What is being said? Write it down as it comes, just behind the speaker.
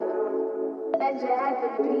Met you at the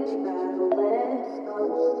beach by the west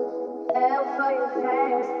coast. Fell for your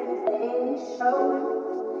fast and then you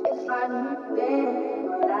showed. If I knew then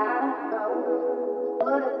what I know,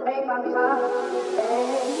 would've made my heart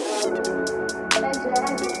stand. Met you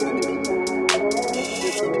at the beach by the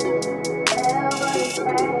west coast. Fell for your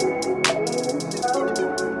fast and then you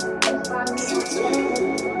showed. If I knew then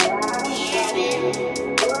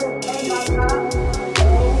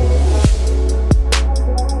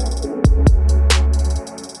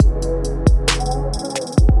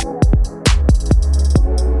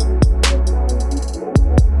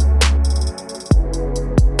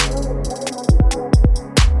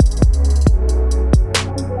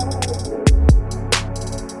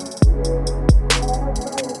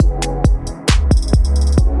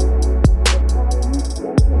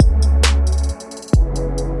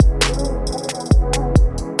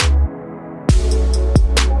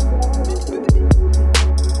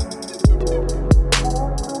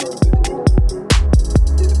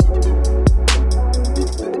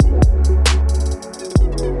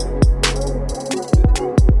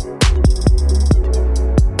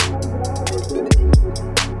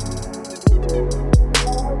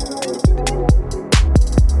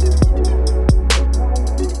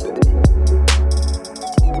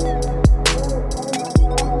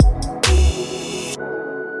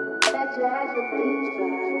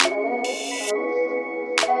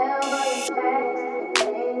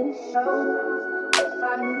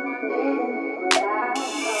what I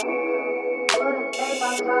know, would've made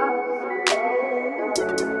my heart stand.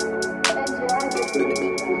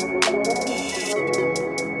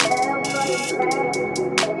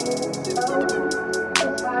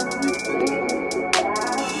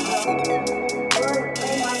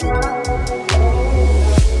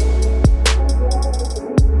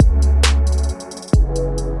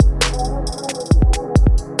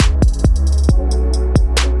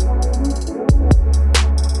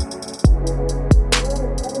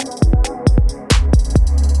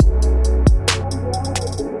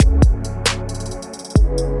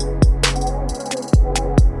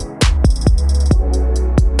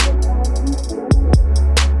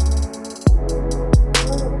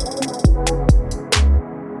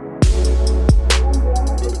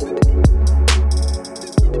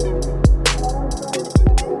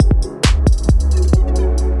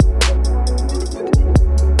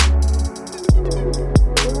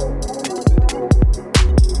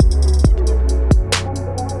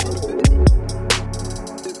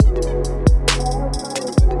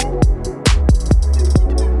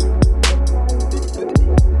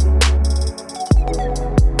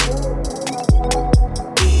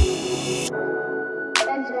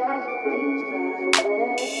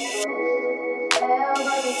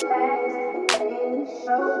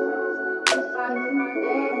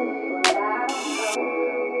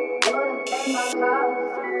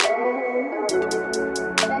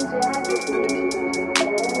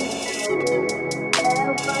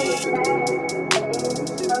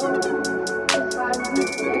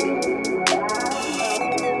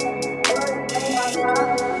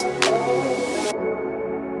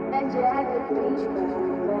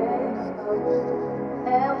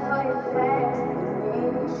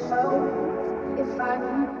 If I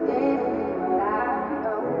knew then what I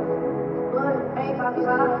know, it would've made my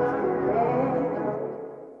heart